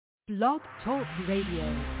Blog Talk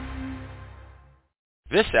Radio.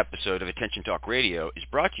 This episode of Attention Talk Radio is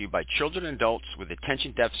brought to you by children and adults with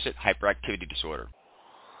attention deficit hyperactivity disorder.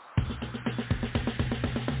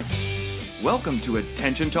 Welcome to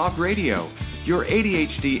Attention Talk Radio, your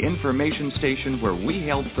ADHD information station where we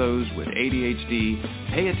help those with ADHD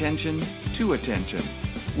pay attention to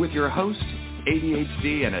attention. With your host,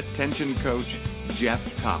 ADHD and attention coach, Jeff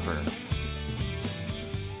Copper.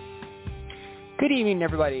 Good evening,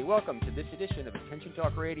 everybody. Welcome to this edition of Attention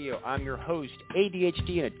Talk Radio. I'm your host,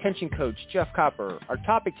 ADHD and attention coach, Jeff Copper. Our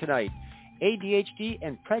topic tonight, ADHD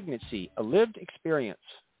and pregnancy, a lived experience.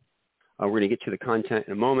 We're going to get to the content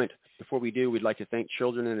in a moment. Before we do, we'd like to thank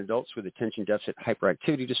children and adults with attention deficit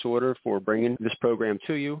hyperactivity disorder for bringing this program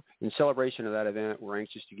to you. In celebration of that event, we're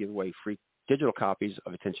anxious to give away free digital copies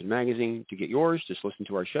of Attention Magazine. To get yours, just listen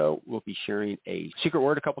to our show. We'll be sharing a secret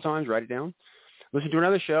word a couple times. Write it down. Listen to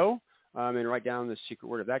another show. And write down the secret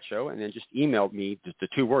word of that show, and then just email me the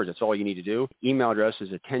two words. That's all you need to do. Email address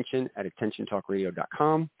is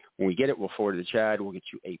attention@attentiontalkradio.com. When we get it, we'll forward it to Chad. We'll get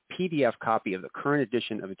you a PDF copy of the current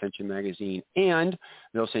edition of Attention Magazine, and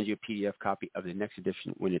they'll send you a PDF copy of the next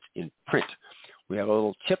edition when it's in print. We have a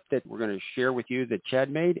little tip that we're going to share with you that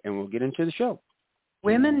Chad made, and we'll get into the show.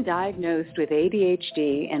 Women diagnosed with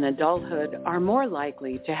ADHD in adulthood are more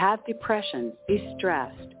likely to have depression, be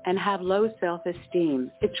stressed, and have low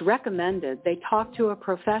self-esteem. It's recommended they talk to a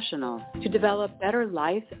professional to develop better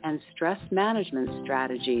life and stress management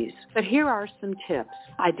strategies. But here are some tips.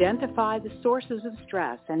 Identify the sources of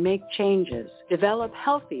stress and make changes. Develop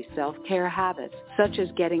healthy self-care habits, such as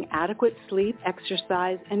getting adequate sleep,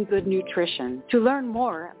 exercise, and good nutrition. To learn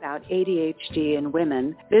more about ADHD in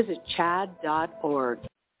women, visit chad.org.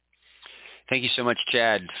 Thank you so much,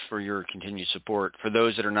 Chad, for your continued support. For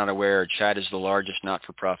those that are not aware, Chad is the largest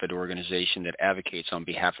not-for-profit organization that advocates on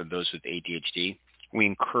behalf of those with ADHD. We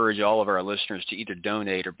encourage all of our listeners to either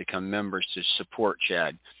donate or become members to support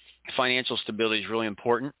Chad. Financial stability is really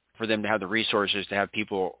important for them to have the resources to have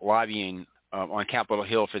people lobbying on Capitol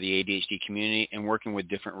Hill for the ADHD community and working with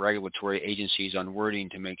different regulatory agencies on wording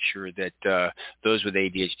to make sure that those with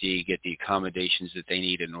ADHD get the accommodations that they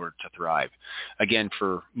need in order to thrive. Again,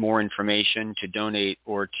 for more information, to donate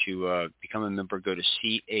or to become a member, go to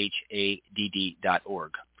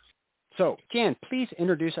chadd.org. So, Jan, please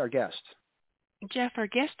introduce our guest. Jeff, our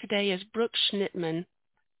guest today is Brooke Schnittman.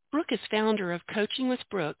 Brooke is founder of Coaching with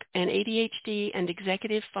Brooke, an ADHD and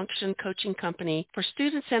executive function coaching company for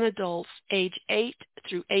students and adults age 8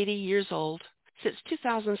 through 80 years old. Since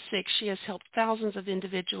 2006, she has helped thousands of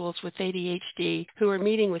individuals with ADHD who are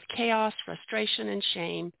meeting with chaos, frustration, and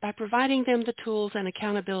shame by providing them the tools and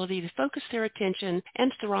accountability to focus their attention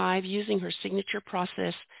and thrive using her signature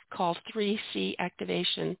process called 3C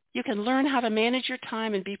activation. You can learn how to manage your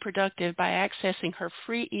time and be productive by accessing her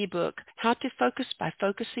free ebook, How to Focus by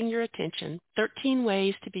Focusing Your Attention, 13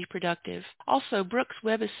 Ways to Be Productive. Also, Brooke's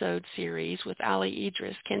webisode series with Ali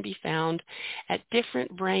Idris can be found at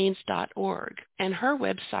differentbrains.org, and her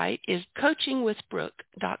website is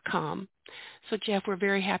coachingwithbrooke.com. So, Jeff, we're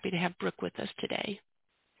very happy to have Brooke with us today.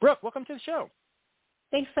 Brooke, welcome to the show.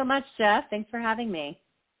 Thanks so much, Jeff. Thanks for having me.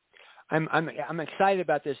 I'm excited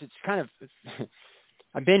about this. It's kind of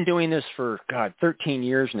I've been doing this for 13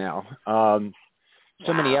 years now.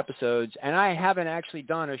 So many episodes, and I haven't actually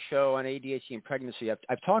done a show on ADHD and pregnancy.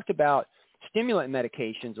 I've talked about stimulant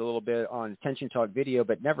medications a little bit on Attention Talk Video,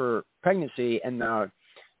 but never pregnancy. And the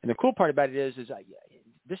cool part about it is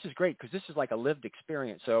this is great because this is like a lived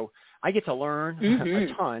experience. So I get to learn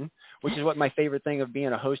a ton, which is what my favorite thing of being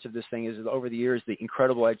a host of this thing is over the years, the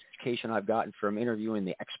incredible education I've gotten from interviewing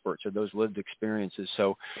the experts of those lived experiences.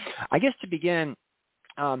 So I guess to begin,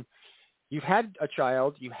 you've had a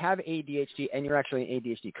child, you have ADHD, and you're actually an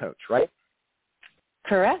ADHD coach, right?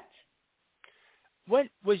 Correct. What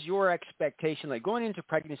was your expectation? Like going into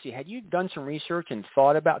pregnancy, had you done some research and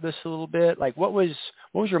thought about this a little bit? Like what was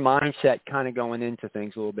your mindset kind of going into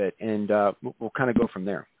things a little bit? And we'll kind of go from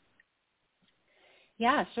there.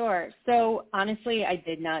 Yeah, sure. So honestly, I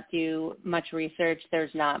did not do much research.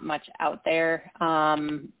 There's not much out there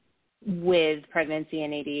with pregnancy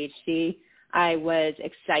and ADHD. I was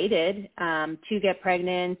excited to get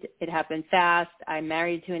pregnant. It happened fast. I'm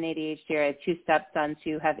married to an ADHD. I have 2 stepsons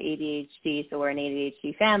who have ADHD, so we're an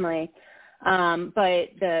ADHD family. But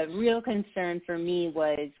the real concern for me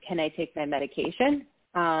was, can I take my medication?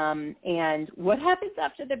 And what happens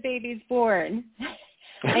after the baby's born?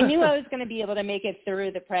 I knew I was going to be able to make it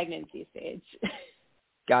through the pregnancy stage.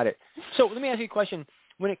 Got it. So let me ask you a question.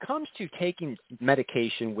 When it comes to taking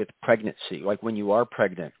medication with pregnancy, like when you are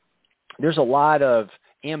pregnant, there's a lot of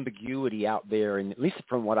ambiguity out there, and at least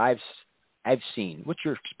from what I've I've seen. What's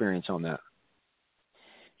your experience on that?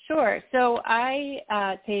 Sure. So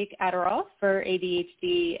I take Adderall for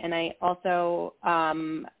ADHD, and I also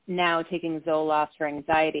now taking Zoloft for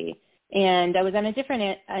anxiety. And I was on a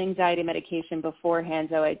different anxiety medication beforehand,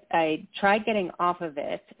 so I tried getting off of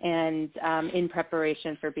it and in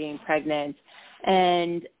preparation for being pregnant.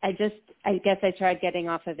 And I guess I tried getting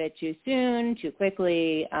off of it too soon, too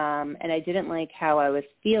quickly, and I didn't like how I was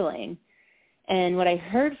feeling. And what I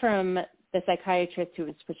heard from the psychiatrist who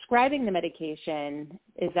was prescribing the medication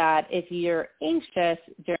is that if you're anxious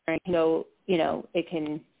during, it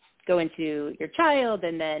can go into your child,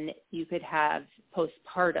 and then you could have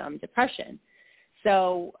postpartum depression.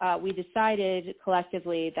 So we decided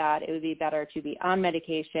collectively that it would be better to be on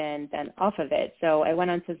medication than off of it. So I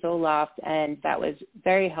went on to Zoloft, and that was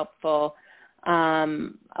very helpful.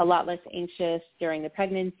 A lot less anxious during the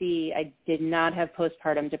pregnancy. I did not have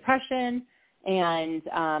postpartum depression, and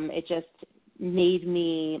it just made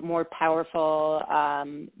me more powerful,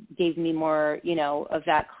 gave me more, of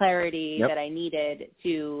that clarity that I needed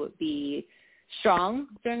to be strong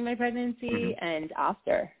during my pregnancy and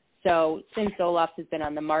after. So since Zoloft has been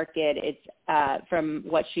on the market, it's from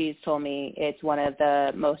what she's told me, it's one of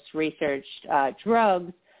the most researched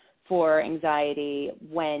drugs for anxiety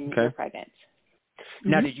when you're pregnant.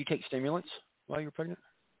 Now, did you take stimulants while you were pregnant?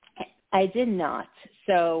 I did not.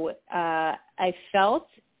 So I felt,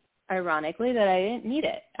 ironically, that I didn't need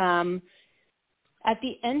it. At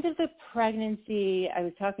the end of the pregnancy, I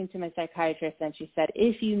was talking to my psychiatrist, and she said,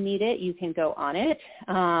 if you need it, you can go on it,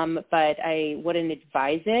 but I wouldn't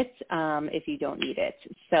advise it if you don't need it.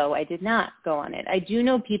 So I did not go on it. I do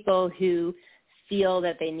know people who feel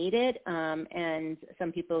that they need it, and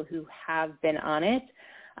some people who have been on it,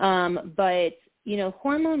 but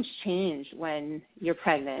hormones change when you're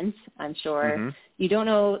pregnant, I'm sure. You don't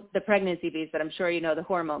know the pregnancy piece, but I'm sure you know the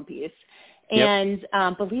hormone piece. And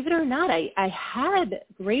believe it or not, I had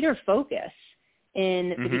greater focus in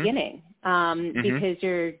the beginning because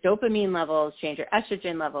your dopamine levels change, your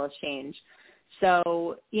estrogen levels change.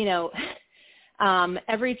 So,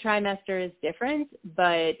 every trimester is different,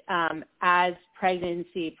 but as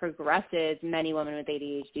pregnancy progresses, many women with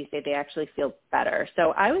ADHD say they actually feel better.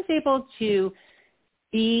 So I was able to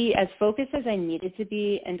be as focused as I needed to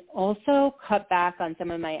be and also cut back on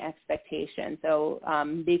some of my expectations. So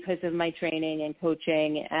because of my training and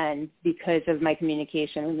coaching and because of my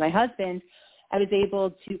communication with my husband, I was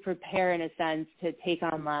able to prepare in a sense to take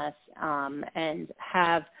on less and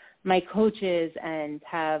have my coaches and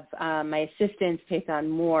have my assistants take on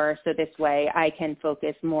more, so this way I can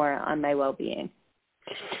focus more on my well-being.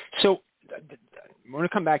 So I want to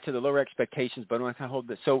come back to the lower expectations, but I want to kind of hold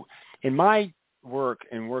this. So in my work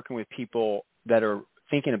and working with people that are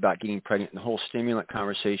thinking about getting pregnant and the whole stimulant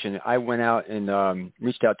conversation, I went out and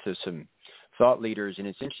reached out to some thought leaders, and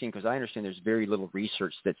it's interesting because I understand there's very little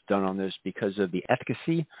research that's done on this because of the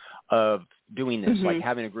efficacy of doing this, like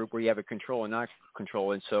having a group where you have a control and not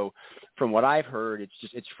control. And so from what I've heard,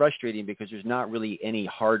 it's frustrating because there's not really any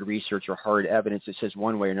hard research or hard evidence that says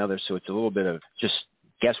one way or another. So it's a little bit of just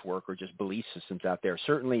guesswork or just belief systems out there.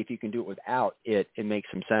 Certainly if you can do it without it, it makes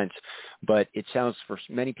some sense, but it sounds for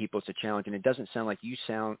many people it's a challenge, and it doesn't sound like you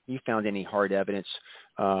found any hard evidence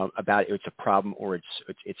about it's a problem or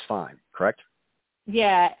it's fine, correct?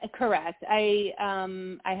 Yeah, correct. I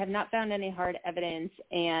have not found any hard evidence,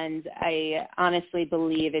 and I honestly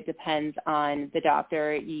believe it depends on the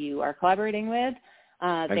doctor you are collaborating with,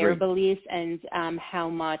 their beliefs, and how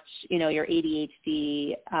much your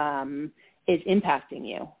ADHD is impacting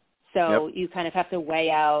you. So you kind of have to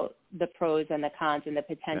weigh out the pros and the cons and the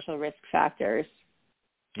potential risk factors.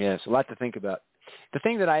 Yeah, it's a lot to think about. The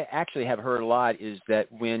thing that I actually have heard a lot is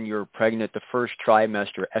that when you're pregnant, the first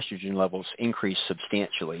trimester estrogen levels increase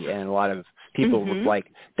substantially. And a lot of people like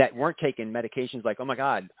that weren't taking medications like, oh, my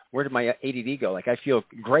God, where did my ADD go? Like, I feel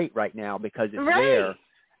great right now because it's there.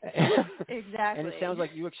 Exactly. And it sounds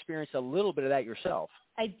like you experienced a little bit of that yourself.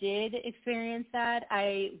 I did experience that.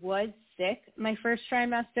 I was sick my first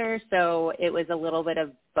trimester, so it was a little bit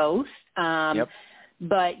of both.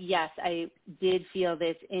 But yes, I did feel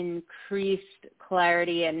this increased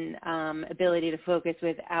clarity and ability to focus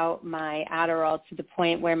without my Adderall, to the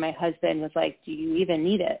point where my husband was like, do you even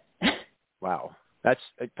need it? Wow. That's,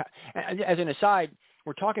 as an aside,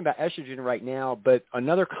 we're talking about estrogen right now, but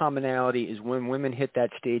another commonality is when women hit that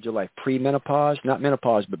stage of like premenopause, not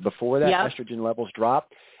menopause, but before that, estrogen levels drop.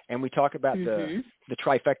 And we talk about Mm-hmm. the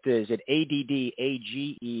trifecta, is it ADD,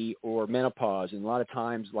 AGE, or menopause? And a lot of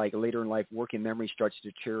times, like later in life, working memory starts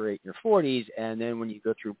to deteriorate in your 40s. And then when you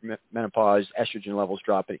go through menopause, estrogen levels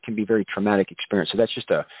drop. And it can be a very traumatic experience. So that's just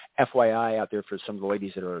a FYI out there for some of the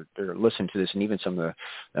ladies that are listening to this, and even some of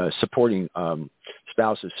the supporting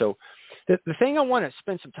spouses. So the thing I want to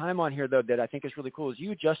spend some time on here, though, that I think is really cool is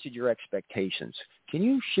you adjusted your expectations. Can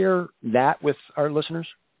you share that with our listeners?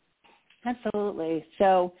 Absolutely.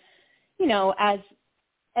 So, you know, as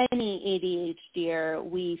any ADHDer,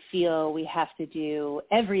 we feel we have to do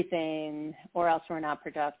everything or else we're not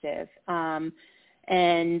productive.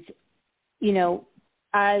 And, you know,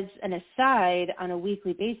 as an aside, on a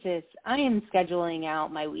weekly basis, I am scheduling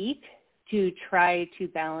out my week to try to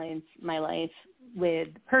balance my life with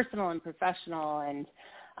personal and professional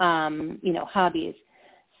and, you know, hobbies.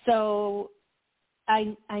 So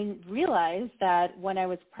I realized that when I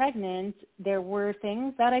was pregnant, there were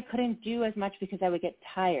things that I couldn't do as much because I would get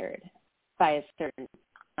tired by a certain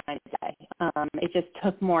time of day. It just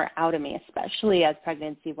took more out of me, especially as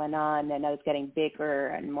pregnancy went on and I was getting bigger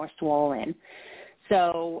and more swollen.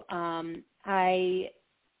 So I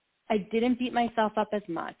didn't beat myself up as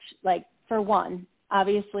much. Like, for one,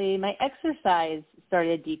 obviously my exercise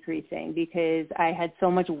started decreasing because I had so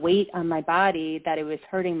much weight on my body that it was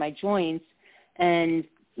hurting my joints. And,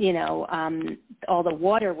 you know, all the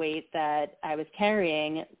water weight that I was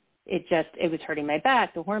carrying, it was hurting my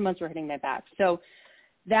back. The hormones were hurting my back. So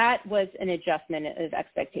that was an adjustment of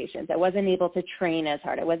expectations. I wasn't able to train as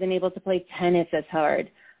hard. I wasn't able to play tennis as hard.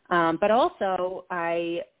 But also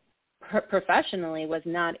I professionally was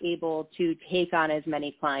not able to take on as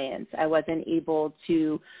many clients. I wasn't able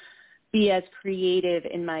to be as creative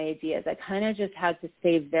in my ideas. I kind of just had to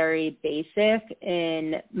stay very basic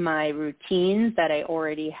in my routines that I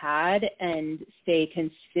already had and stay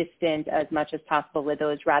consistent as much as possible with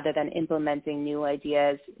those rather than implementing new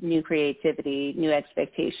ideas, new creativity, new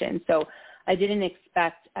expectations. So I didn't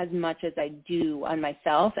expect as much as I do on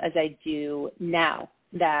myself as I do now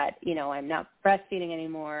that, you know, I'm not breastfeeding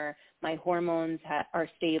anymore. My hormones are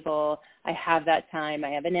stable. I have that time. I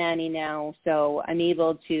have a nanny now, so I'm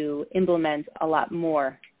able to implement a lot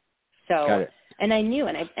more. So, and I knew,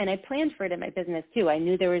 and I planned for it in my business too. I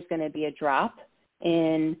knew there was going to be a drop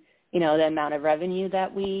in, you know, the amount of revenue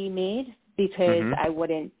that we made because I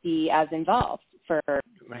wouldn't be as involved for.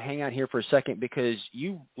 Hang on here for a second because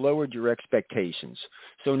you lowered your expectations.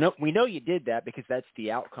 So we know you did that because that's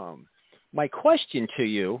the outcome. My question to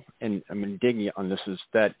you, and I'm going to dig you on this, is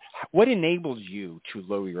that what enables you to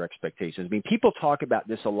lower your expectations? I mean, people talk about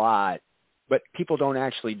this a lot, but people don't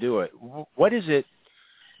actually do it. What is it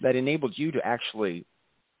that enabled you to actually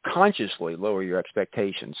consciously lower your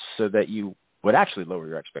expectations so that you would actually lower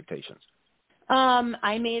your expectations?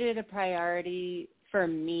 I made it a priority for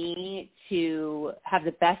me to have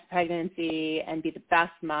the best pregnancy and be the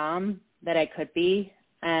best mom that I could be.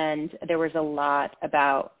 And there was a lot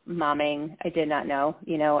about momming I did not know.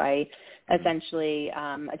 You know, I essentially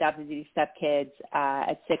adopted these stepkids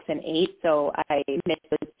at 6 and 8, so I missed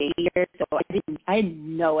those baby years. So I had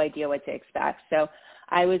no idea what to expect. So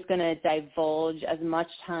I was going to divulge as much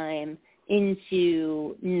time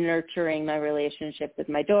into nurturing my relationship with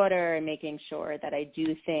my daughter and making sure that I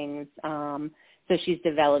do things so she's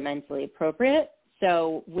developmentally appropriate.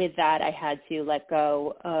 So with that, I had to let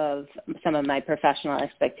go of some of my professional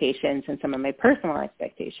expectations and some of my personal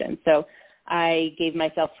expectations. So I gave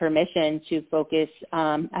myself permission to focus.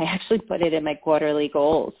 I actually put it in my quarterly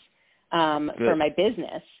goals for my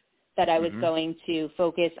business that I was going to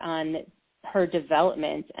focus on her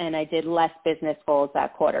development, and I did less business goals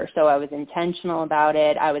that quarter. So I was intentional about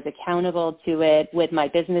it. I was accountable to it with my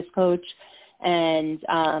business coach, and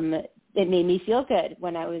it made me feel good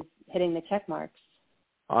when I was hitting the check marks.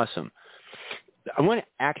 Awesome. I want to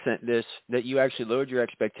accent this, that you actually lowered your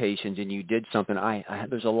expectations and you did something.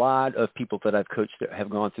 There's a lot of people that I've coached that have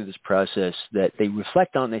gone through this process that they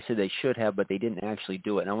reflect on, they said they should have, but they didn't actually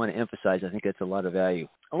do it. And I want to emphasize, I think that's a lot of value.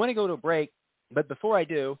 I want to go to a break, but before I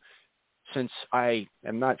do, since I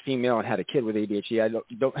am not female and had a kid with ADHD,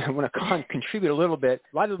 I want to contribute a little bit.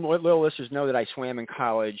 A lot of the little listeners know that I swam in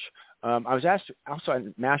college. I was also a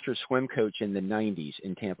master swim coach in the 90s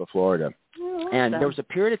in Tampa, Florida. Oh, awesome. And there was a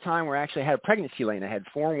period of time where I actually had a pregnancy lane. I had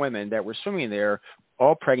 4 women that were swimming there,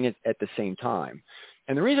 all pregnant at the same time.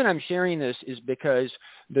 And the reason I'm sharing this is because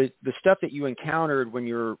the stuff that you encountered when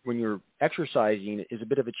you're exercising is a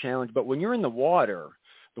bit of a challenge. But when you're in the water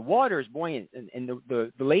is buoyant. And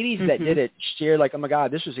the ladies that did it shared like, oh, my God,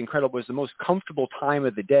 this was incredible. It was the most comfortable time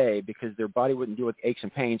of the day because their body wouldn't deal with aches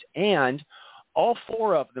and pains. And all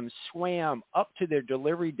 4 of them swam up to their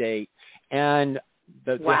delivery date, and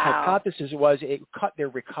the hypothesis was it cut their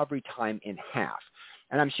recovery time in half.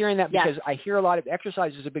 And I'm sharing that because I hear a lot of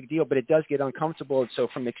exercise is a big deal, but it does get uncomfortable. And so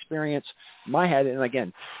from experience, my head, and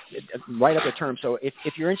again, right up the term. So if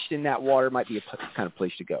you're interested in that, water might be a kind of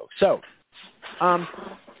place to go. So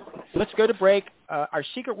let's go to break. Our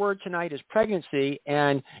secret word tonight is pregnancy.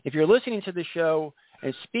 And if you're listening to the show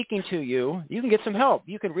and speaking to you, you can get some help.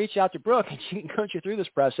 You can reach out to Brooke, and she can coach you through this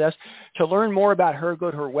process. To learn more about her,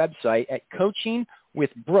 go to her website at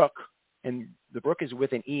coachingwithbrooke, and the Brooke is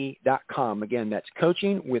with an E.com. Again, that's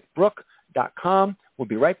coachingwithbrooke.com. We'll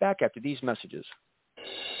be right back after these messages.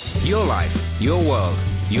 Your life, your world,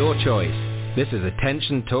 your choice. This is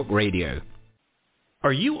Attention Talk Radio.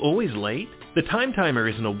 Are you always late? The Time Timer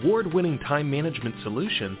is an award-winning time management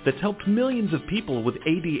solution that's helped millions of people with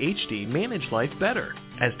ADHD manage life better.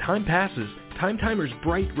 As time passes, Time Timer's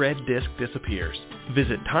bright red disc disappears.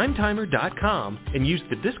 Visit timetimer.com and use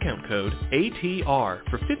the discount code ATR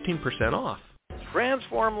for 15% off.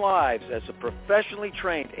 Transform lives as a professionally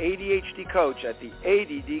trained ADHD coach at the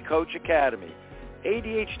ADD Coach Academy.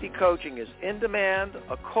 ADHD coaching is in demand,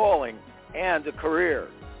 a calling, and a career.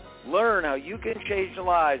 Learn how you can change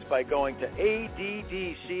lives by going to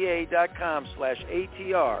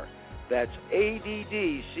addca.com/ATR. That's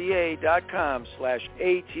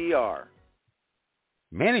addca.com/ATR.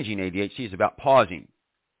 Managing ADHD is about pausing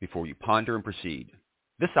before you ponder and proceed.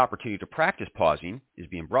 This opportunity to practice pausing is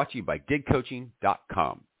being brought to you by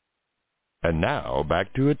digcoaching.com. And now,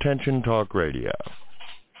 back to Attention Talk Radio.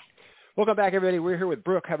 Welcome back, everybody. We're here with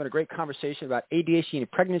Brooke having a great conversation about ADHD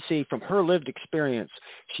and pregnancy from her lived experience.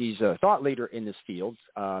 She's a thought leader in this field,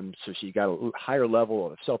 so she got a higher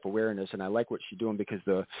level of self-awareness, and I like what she's doing because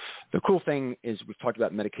the cool thing is we've talked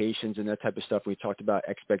about medications and that type of stuff. We've talked about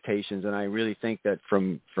expectations, and I really think that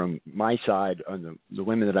from my side, on the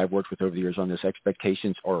women that I've worked with over the years on this,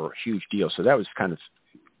 expectations are a huge deal. So that was kind of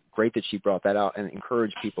great that she brought that out and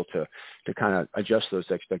encouraged people to kind of adjust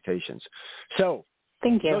those expectations. So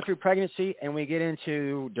thank you. Go through pregnancy, and we get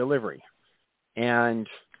into delivery. And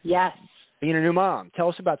yes, being a new mom. Tell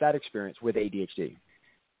us about that experience with ADHD.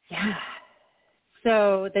 Yeah.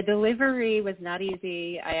 So the delivery was not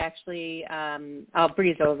easy. I actually, I'll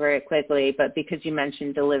breeze over it quickly, but because you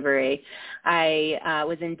mentioned delivery, I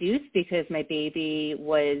was induced because my baby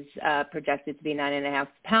was projected to be 9.5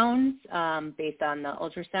 pounds based on the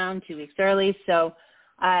ultrasound 2 weeks early. So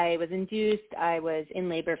I was induced. I was in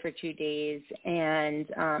labor for 2 days, and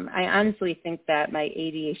I honestly think that my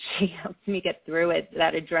ADHD helped me get through it,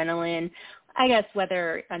 that adrenaline. I guess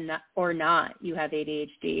whether or not you have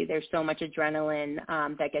ADHD, there's so much adrenaline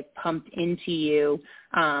that gets pumped into you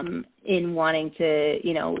in wanting to,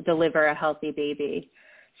 deliver a healthy baby.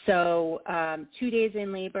 So 2 days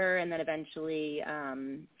in labor, and then eventually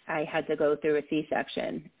I had to go through a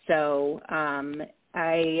C-section. So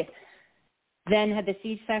I then had the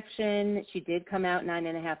C-section. She did come out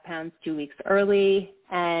 9.5 pounds 2 weeks early,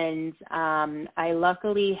 and I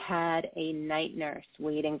luckily had a night nurse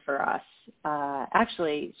waiting for us.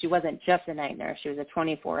 Actually, she wasn't just a night nurse. She was a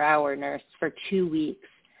 24-hour nurse for 2 weeks.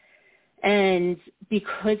 And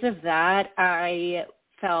because of that, I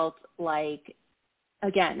felt like,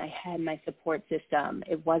 again, I had my support system.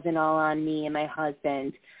 It wasn't all on me and my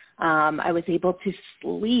husband. I was able to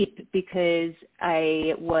sleep because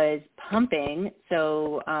I was pumping,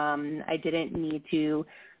 so I didn't need to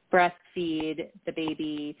breastfeed the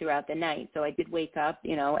baby throughout the night. So I did wake up,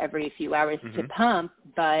 every few hours to pump,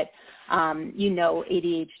 but,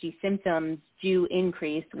 ADHD symptoms do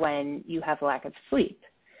increase when you have lack of sleep.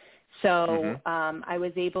 So I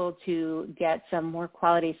was able to get some more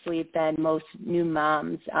quality sleep than most new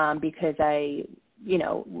moms because I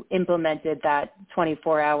implemented that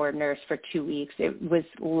 24-hour nurse for 2 weeks. It was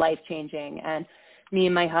life-changing. And me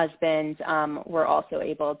and my husband were also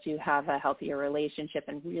able to have a healthier relationship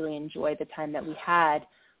and really enjoy the time that we had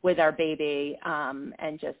with our baby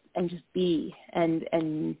and just be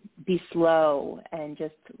slow and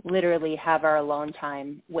just literally have our alone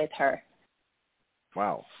time with her.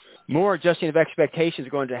 Wow. More adjusting of expectations,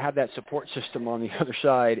 going to have that support system on the other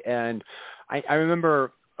side. And I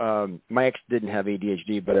remember my ex didn't have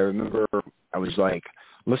ADHD, but I remember I was like,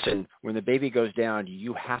 listen, when the baby goes down,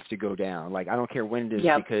 you have to go down. Like, I don't care when it is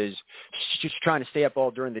because she's just trying to stay up all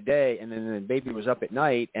during the day. And then the baby was up at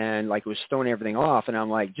night and like it was throwing everything off. And I'm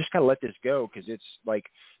like, just gotta let this go. Cause it's like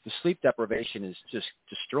the sleep deprivation is just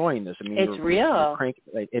destroying this. I mean, it's real.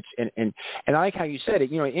 And I like how you said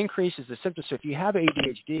it, it increases the symptoms. So if you have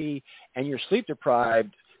ADHD and you're sleep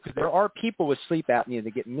deprived, because there are people with sleep apnea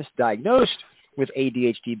that get misdiagnosed with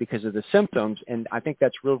ADHD because of the symptoms, and I think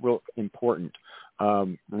that's real important.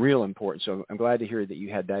 real important. So I'm glad to hear that you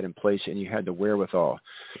had that in place and you had the wherewithal.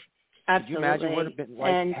 Absolutely. Could you imagine what it would have been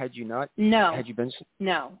like had you not? No. Had you been?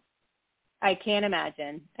 No. I can't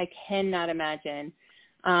imagine. I cannot imagine.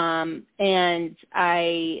 And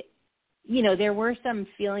I, there were some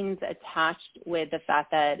feelings attached with the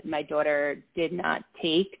fact that my daughter did not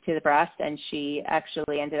take to the breast, and she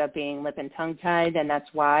actually ended up being lip and tongue-tied, and that's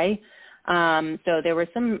why. So there were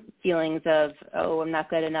some feelings of, I'm not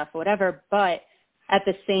good enough or whatever, but at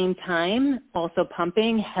the same time, also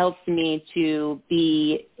pumping helps me to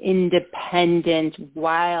be independent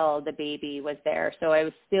while the baby was there. So I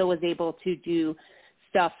still was able to do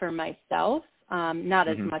stuff for myself, not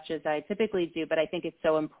as much as I typically do, but I think it's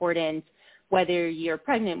so important whether you're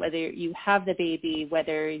pregnant, whether you have the baby,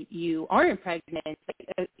 whether you aren't pregnant,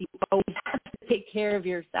 you always have to take care of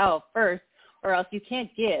yourself first, or else you can't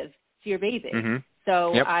give to your baby.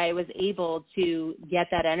 So I was able to get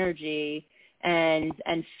that energy and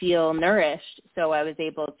feel nourished. So I was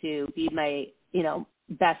able to be my,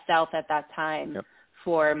 best self at that time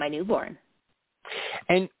for my newborn.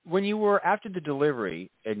 And when you were after the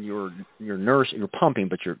delivery and you're pumping,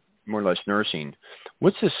 but you're more or less nursing,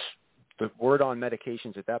 what's the word on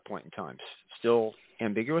medications at that point in time? Still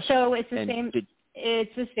ambiguous? So it's the same.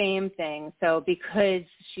 It's the same thing. So because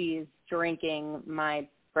she's drinking my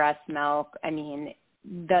breast milk,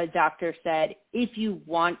 the doctor said, if you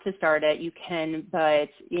want to start it, you can, but,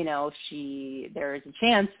 there is a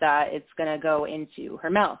chance that it's going to go into her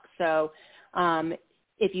milk. So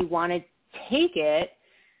if you want to take it,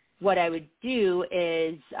 what I would do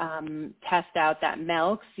is test out that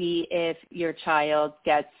milk, see if your child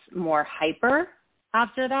gets more hyper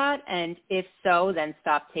after that, and if so, then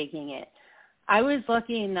stop taking it. I was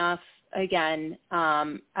lucky enough, again,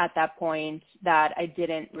 at that point that I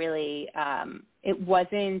didn't really it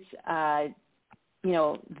wasn't, that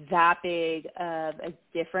big of a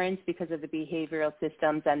difference because of the behavioral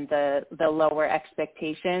systems and the lower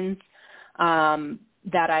expectations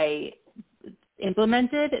that I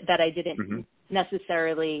implemented, that I didn't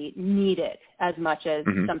necessarily need it as much as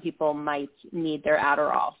some people might need their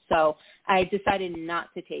Adderall. So I decided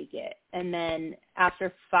not to take it. And then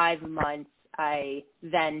after 5 months, I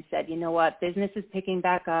then said, you know what, business is picking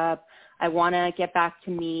back up. I want to get back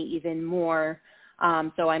to me even more.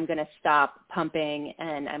 So I'm going to stop pumping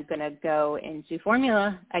and I'm going to go into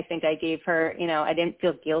formula. I think I gave her, I didn't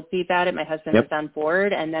feel guilty about it. My husband was on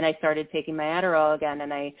board. And then I started taking my Adderall again,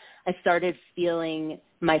 and I started feeling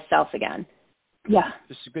myself again. Yeah.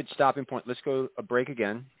 This is a good stopping point. Let's go a break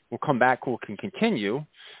again. We'll come back. We can continue,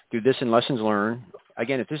 do this in Lessons Learned.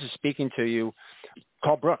 Again, if this is speaking to you,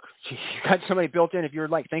 call Brooke. She's got somebody built in. If you're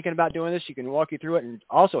thinking about doing this, she can walk you through it and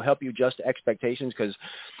also help you adjust expectations, because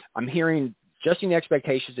I'm hearing adjusting the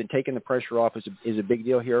expectations and taking the pressure off is a big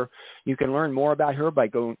deal here. You can learn more about her by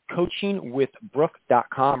going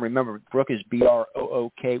coachingwithbrooke.com. Remember, Brooke is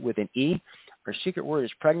B-R-O-O-K with an E. Her secret word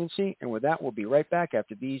is pregnancy. And with that, we'll be right back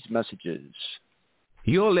after these messages.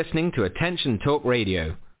 You're listening to Attention Talk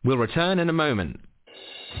Radio. We'll return in a moment.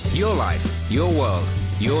 Your life, your world,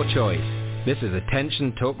 your choice. This is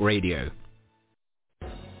Attention Talk Radio.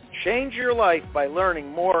 Change your life by learning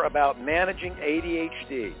more about managing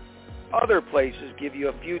ADHD. Other places give you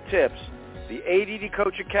a few tips. The ADD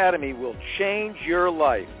Coach Academy will change your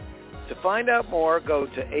life. To find out more, go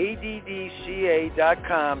to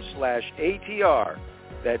addca.com/ATR.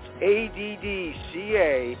 That's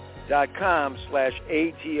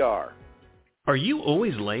addca.com/ATR. Are you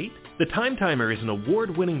always late? The Time Timer is an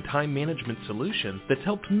award-winning time management solution that's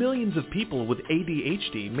helped millions of people with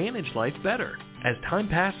ADHD manage life better. As time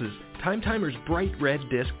passes, Time Timer's bright red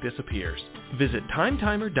disc disappears. Visit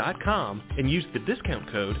timetimer.com and use the discount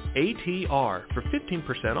code ATR for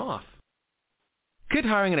 15% off. Could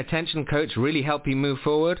hiring an attention coach really help you move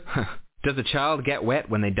forward? Does a child get wet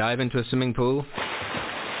when they dive into a swimming pool?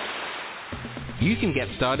 You can get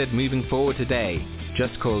started moving forward today.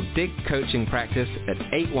 Just call Dig Coaching Practice at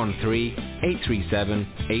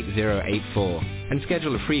 813-837-8084 and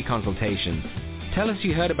schedule a free consultation. Tell us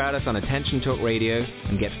you heard about us on Attention Talk Radio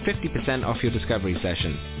and get 50% off your discovery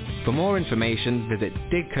session. For more information, visit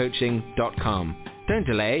digcoaching.com. Don't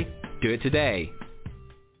delay, do it today.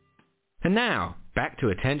 And now, back to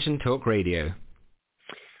Attention Talk Radio.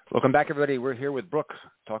 Welcome back, everybody. We're here with Brooke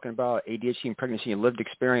talking about ADHD and pregnancy and lived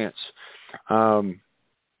experience.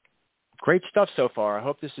 Great stuff so far. I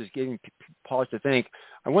hope this is giving pause to think.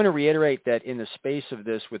 I want to reiterate that in the space of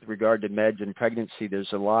this with regard to meds and pregnancy,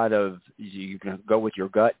 there's a lot of, you can go with your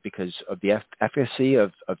gut because of the efficacy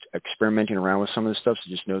of experimenting around with some of this stuff.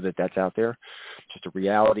 So just know that that's out there. It's just a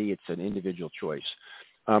reality. It's an individual choice.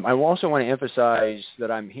 I also want to emphasize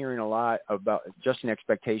that I'm hearing a lot about adjusting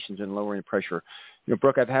expectations and lowering pressure. You know,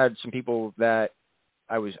 Brooke, I've had some people that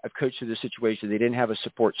I've coached through this situation. They didn't have a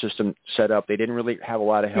support system set up. They didn't really have a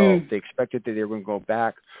lot of help. They expected that they were going to go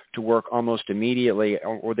back to work almost immediately,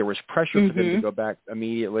 or there was pressure for them to go back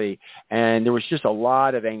immediately. And there was just a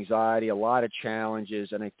lot of anxiety, a lot of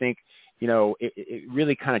challenges. And I think, you know, it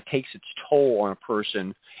really kind of takes its toll on a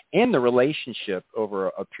person and the relationship over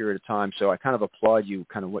a period of time. So I kind of applaud you,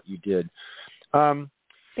 kind of what you did. Thank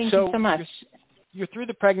you so much. You're through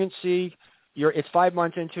the pregnancy. It's 5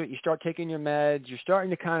 months into it. You start taking your meds. You're starting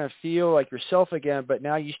to kind of feel like yourself again, but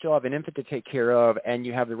now you still have an infant to take care of, and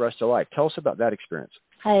you have the rest of life. Tell us about that experience.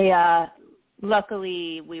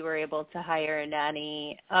 Luckily, we were able to hire a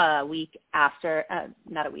nanny a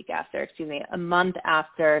month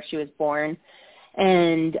after she was born.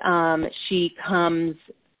 And she comes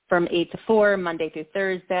from 8 to 4, Monday through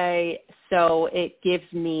Thursday. So it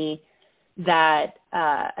gives me that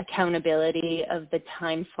accountability of the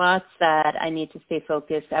time slots that I need to stay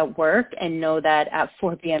focused at work and know that at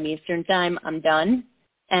 4 p.m. Eastern time, I'm done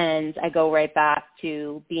and I go right back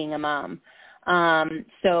to being a mom.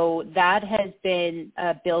 So that has been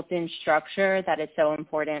a built-in structure that is so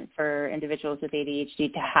important for individuals with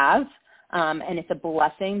ADHD to have. And it's a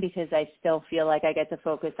blessing because I still feel like I get to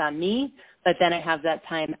focus on me, but then I have that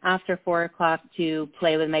time after 4 o'clock to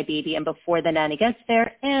play with my baby and before the nanny gets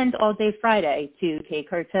there, and all day Friday to take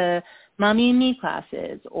her to mommy and me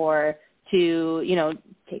classes or to, you know,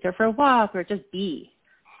 take her for a walk or just be.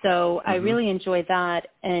 So I really enjoy that.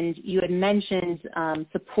 And you had mentioned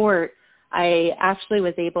support. I actually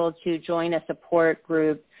was able to join a support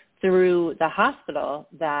group through the hospital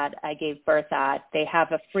that I gave birth at. They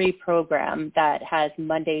have a free program that has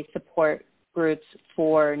Monday support groups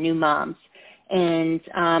for new moms. And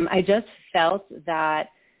I just felt that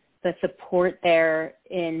the support there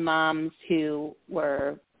in moms who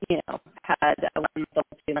were, you know, had a 1-month-old,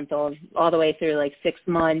 2-month-old, all the way through like 6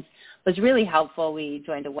 months was really helpful. We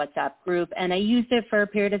joined a WhatsApp group and I used it for a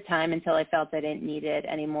period of time until I felt I didn't need it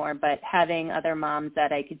anymore. But having other moms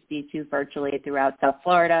that I could speak to virtually throughout South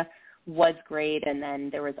Florida was great. And then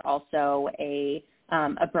there was also a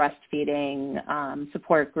breastfeeding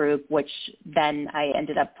support group, which then I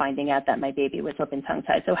ended up finding out that my baby was open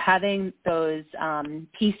tongue-tied. So having those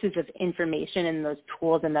pieces of information and those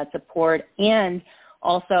tools and that support, and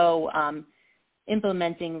also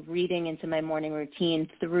implementing reading into my morning routine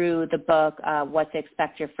through the book What to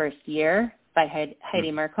Expect Your First Year by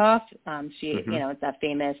Heidi Murkoff. She, you know, it's that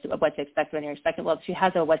famous What to Expect When You're Expected. Well, she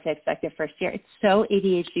has a What to Expect Your First Year. It's so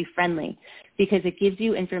ADHD friendly because it gives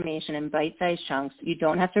you information in bite-sized chunks. You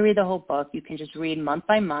don't have to read the whole book. You can just read month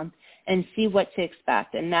by month and see what to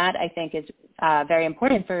expect. And that, I think, is very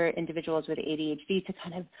important for individuals with ADHD to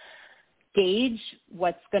kind of gauge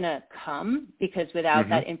what's going to come, because without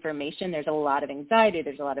that information, there's a lot of anxiety.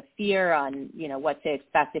 There's a lot of fear on, you know, what to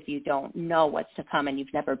expect if you don't know what's to come and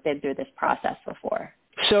you've never been through this process before.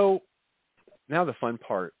 So now the fun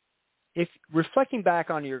part. If reflecting back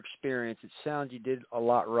on your experience, it sounds you did a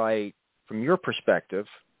lot right from your perspective.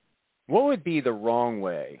 What would be the wrong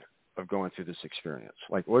way of going through this experience?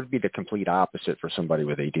 Like, what would be the complete opposite for somebody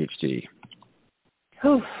with ADHD?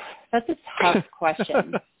 Whew, that's a tough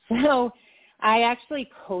question. So I actually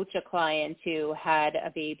coach a client who had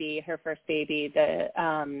a baby, her first baby,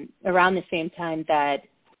 around the same time that,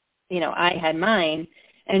 you know, I had mine,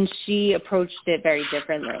 and she approached it very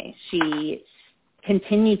differently. She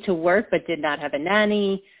continued to work but did not have a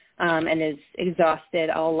nanny, and is exhausted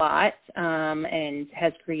a lot, and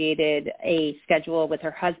has created a schedule with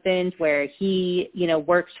her husband where he, you know,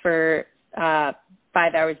 works for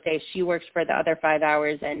 5 hours a day. She works for the other 5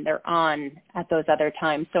 hours, and they're on at those other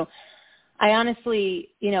times. So I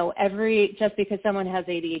honestly, you know, just because someone has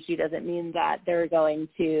ADHD doesn't mean that they're going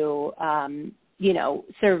to, you know,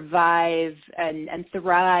 survive and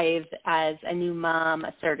thrive as a new mom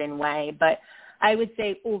a certain way. But I would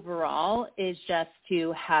say overall is just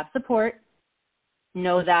to have support,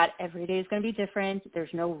 know that every day is going to be different.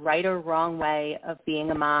 There's no right or wrong way of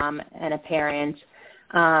being a mom and a parent.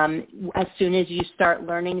 As soon as you start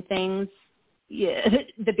learning things,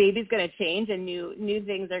 the baby's going to change and new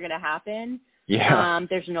things are going to happen. Yeah.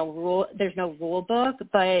 There's no rule book,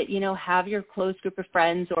 but, you know, have your close group of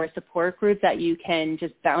friends or support group that you can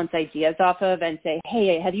just bounce ideas off of and say,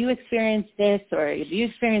 hey, have you experienced this or have you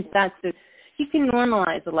experienced that? So you can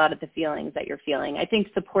normalize a lot of the feelings that you're feeling. I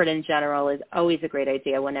think support in general is always a great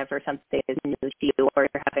idea whenever something is new to you or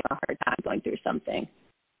you're having a hard time going through something.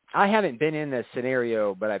 I haven't been in this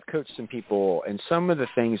scenario, but I've coached some people, and some of the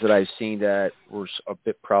things that I've seen that were a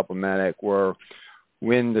bit problematic were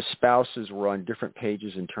when the spouses were on different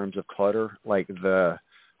pages in terms of clutter, like the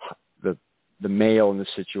male in the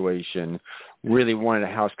situation really wanted a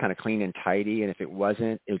house kind of clean and tidy, and if it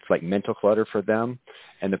wasn't, it's like mental clutter for them.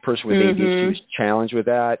 And the person with ADHD was challenged with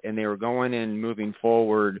that, and they were going and moving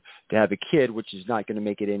forward to have a kid, which is not going to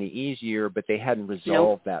make it any easier, but they hadn't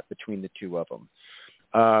resolved that between the two of them.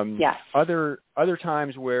 Yes. Other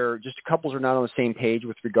times where just couples are not on the same page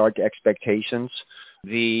with regard to expectations,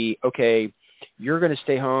 you're going to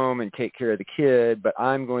stay home and take care of the kid, but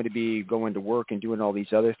I'm going to be going to work and doing all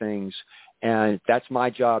these other things. And that's my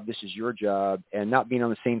job. This is your job. And not being on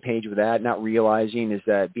the same page with that, not realizing is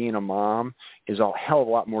that being a mom is a hell of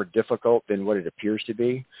a lot more difficult than what it appears to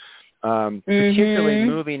be. Particularly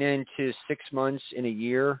moving into 6 months in a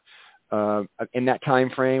year, in that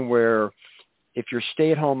time frame where if you're a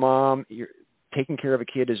stay-at-home mom, you're taking care of a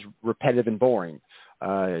kid is repetitive and boring.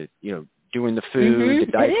 Doing the food,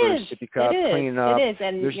 the diapers, sippy cup, cleaning up. It is,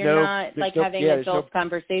 and you're not having adult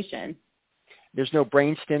conversation. There's no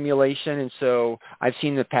brain stimulation, and so I've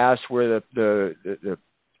seen in the past where the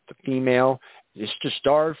female is just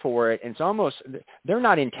starved for it, and it's almost, they're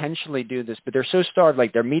not intentionally do this, but they're so starved,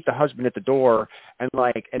 like they meet the husband at the door, and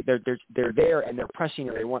they're there and they're pressing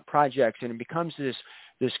it. They want projects, and it becomes this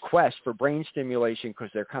quest for brain stimulation because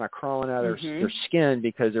they're kind of crawling out of their skin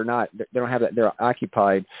because they don't have that, they're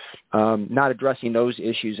occupied, not addressing those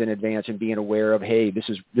issues in advance and being aware of, hey, this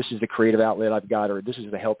is the creative outlet I've got, or this is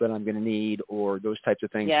the help that I'm going to need, or those types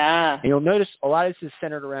of things. Yeah. And you'll notice a lot of this is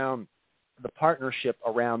centered around the partnership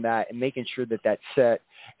around that and making sure that that's set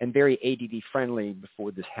and very ADD friendly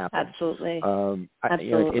before this happens. Absolutely.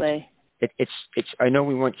 Absolutely. It's I know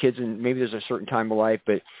we want kids, and maybe there's a certain time of life,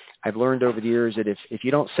 but I've learned over the years that if you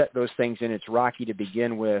don't set those things in, it's rocky to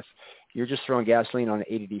begin with. You're just throwing gasoline on an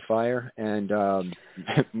ADD fire, and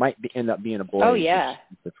it might end up being a blaze. Oh, yeah.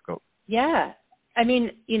 It's difficult. Yeah. I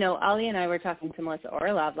mean, Ali and I were talking to Melissa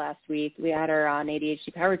Orlov last week. We had her on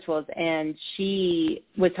ADHD Power Tools, and she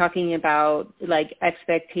was talking about,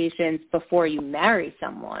 expectations before you marry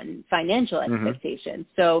someone, financial expectations.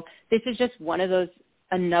 So this is just one of those,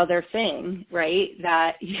 another thing, right,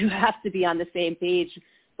 that you have to be on the same page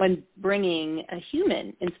when bringing a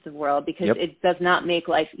human into the world, because it does not make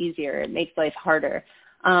life easier. It makes life harder.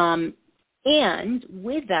 And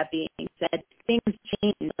with that being said, things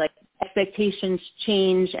change, expectations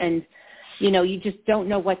change, and, you just don't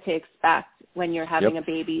know what to expect when you're having a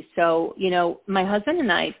baby. So, my husband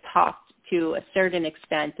and I talked to a certain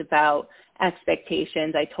extent about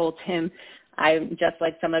expectations. I told him, I'm just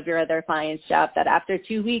like some of your other clients, Jeff, that after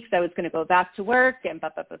 2 weeks I was going to go back to work and blah,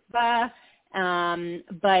 blah, blah, blah.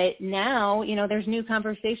 But now, there's new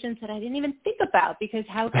conversations that I didn't even think about, because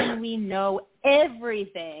how can we know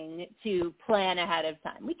everything to plan ahead of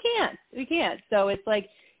time? We can't. So it's like,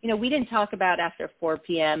 we didn't talk about after 4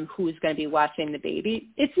 p.m. who's going to be watching the baby.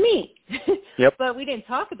 It's me. But we didn't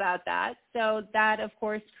talk about that. So that, of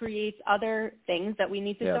course, creates other things that we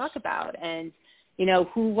need to talk about. And,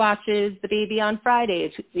 who watches the baby on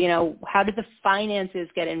Fridays? How did the finances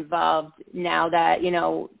get involved now that,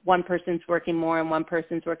 one person's working more and one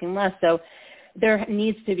person's working less? So there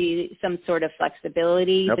needs to be some sort of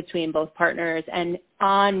flexibility between both partners and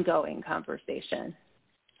ongoing conversation.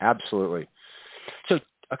 Absolutely. So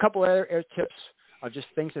a couple other tips of just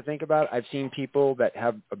things to think about. I've seen people that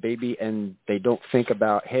have a baby and they don't think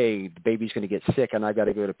about, hey, the baby's going to get sick and I got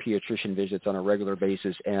to go to pediatrician visits on a regular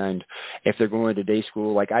basis. And if they're going to day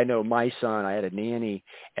school, like I know my son, I had a nanny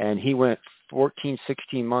and he went 14,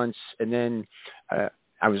 16 months, and then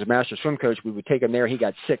I was a master swim coach. We would take him there. He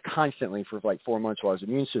got sick constantly for 4 months while his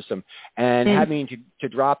immune system, and having to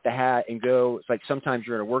drop the hat and go. It's like sometimes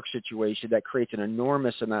you're in a work situation that creates an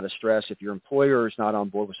enormous amount of stress. If your employer is not on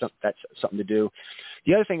board with something, that's something to do.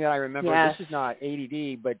 The other thing that I remember, this is not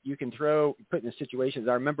ADD, but you can put in situations.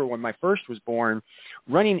 I remember when my first was born,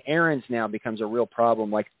 running errands now becomes a real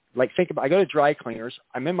problem. Think about, I go to dry cleaners.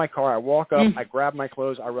 I'm in my car. I walk up. I grab my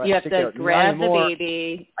clothes. I run. You have to grab the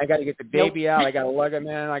baby. I got to get the baby out. I got to lug them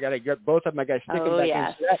in. I got to get both of them. I got to stick them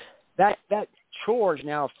back in. So that chore is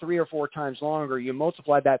now 3 or 4 times longer. You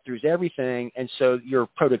multiply that through everything, and so your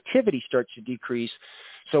productivity starts to decrease.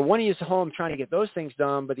 So one of you is home trying to get those things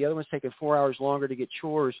done, but the other one's taking 4 hours longer to get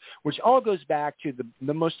chores, which all goes back to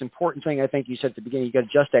the most important thing I think you said at the beginning. You got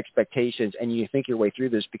to adjust expectations, and you think your way through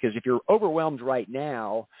this, because if you're overwhelmed right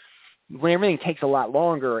now, when everything takes a lot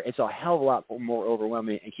longer, it's a hell of a lot more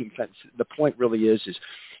overwhelming. And the point really is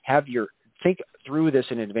think through this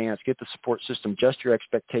in advance, get the support system, adjust your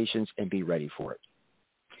expectations, and be ready for it.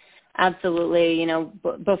 Absolutely.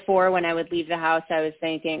 Before, when I would leave the house, I was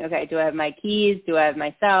thinking, okay, do I have my keys? Do I have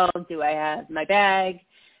my cell? Do I have my bag?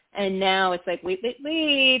 And now it's like, wait.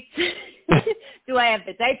 Do I have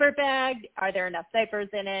the diaper bag? Are there enough diapers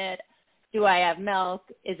in it? Do I have milk?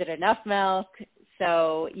 Is it enough milk?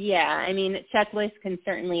 So, yeah, I mean, checklists can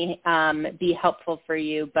certainly be helpful for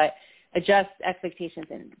you, but adjust expectations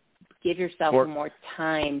and give yourself more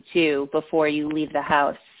time, too, before you leave the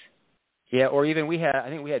house. Yeah, or even I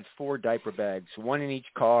think we had 4 diaper bags, 1 in each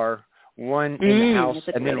car, 1 in the house,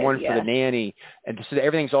 and then 1 for the nanny. And so that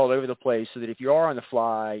everything's all over the place so that if you are on the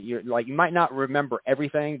fly, you might not remember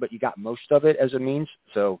everything, but you got most of it as a means.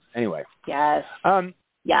 So anyway. Yes.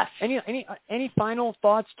 Yes. Any final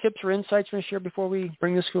thoughts, tips, or insights you want to share before we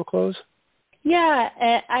bring this to a close? Yeah,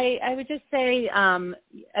 I would just say,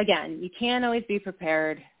 again, you can't always be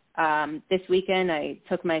prepared. This weekend, I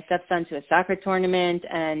took my stepson to a soccer tournament,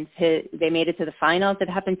 and they made it to the finals. It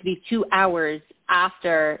happened to be 2 hours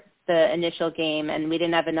after the initial game, and we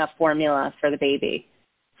didn't have enough formula for the baby.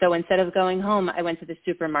 So instead of going home, I went to the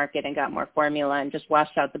supermarket and got more formula and just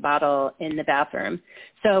washed out the bottle in the bathroom.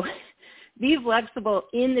 So be flexible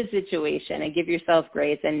in the situation and give yourself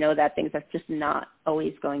grace and know that things are just not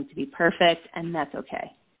always going to be perfect, and that's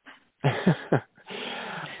okay.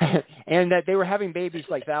 And that they were having babies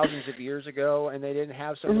like thousands of years ago, and they didn't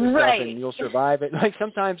have some of the stuff, and you'll survive it. Like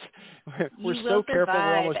sometimes we're so careful,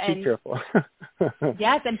 we're almost too careful.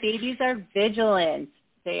 Yes, and babies are vigilant.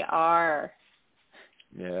 They are.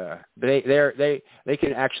 Yeah, they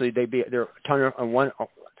can actually they're a ton of one.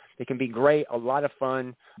 They can be great, a lot of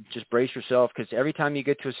fun. Just brace yourself, because every time you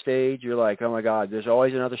get to a stage, you're like, oh my God, there's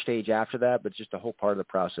always another stage after that, but it's just a whole part of the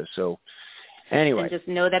process. So anyway. And just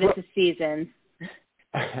know that it's a season.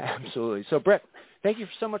 Absolutely. So Brett, thank you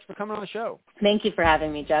so much for coming on the show. Thank you for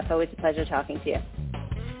having me, Jeff. Always a pleasure talking to you.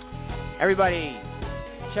 Everybody,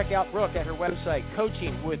 check out Brooke at her website,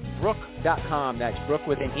 coachingwithbrooke.com. That's Brooke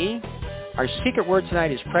with an E. Our secret word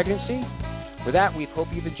tonight is pregnancy. With that, we hope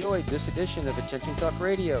you've enjoyed this edition of Attention Talk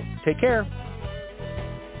Radio. Take care.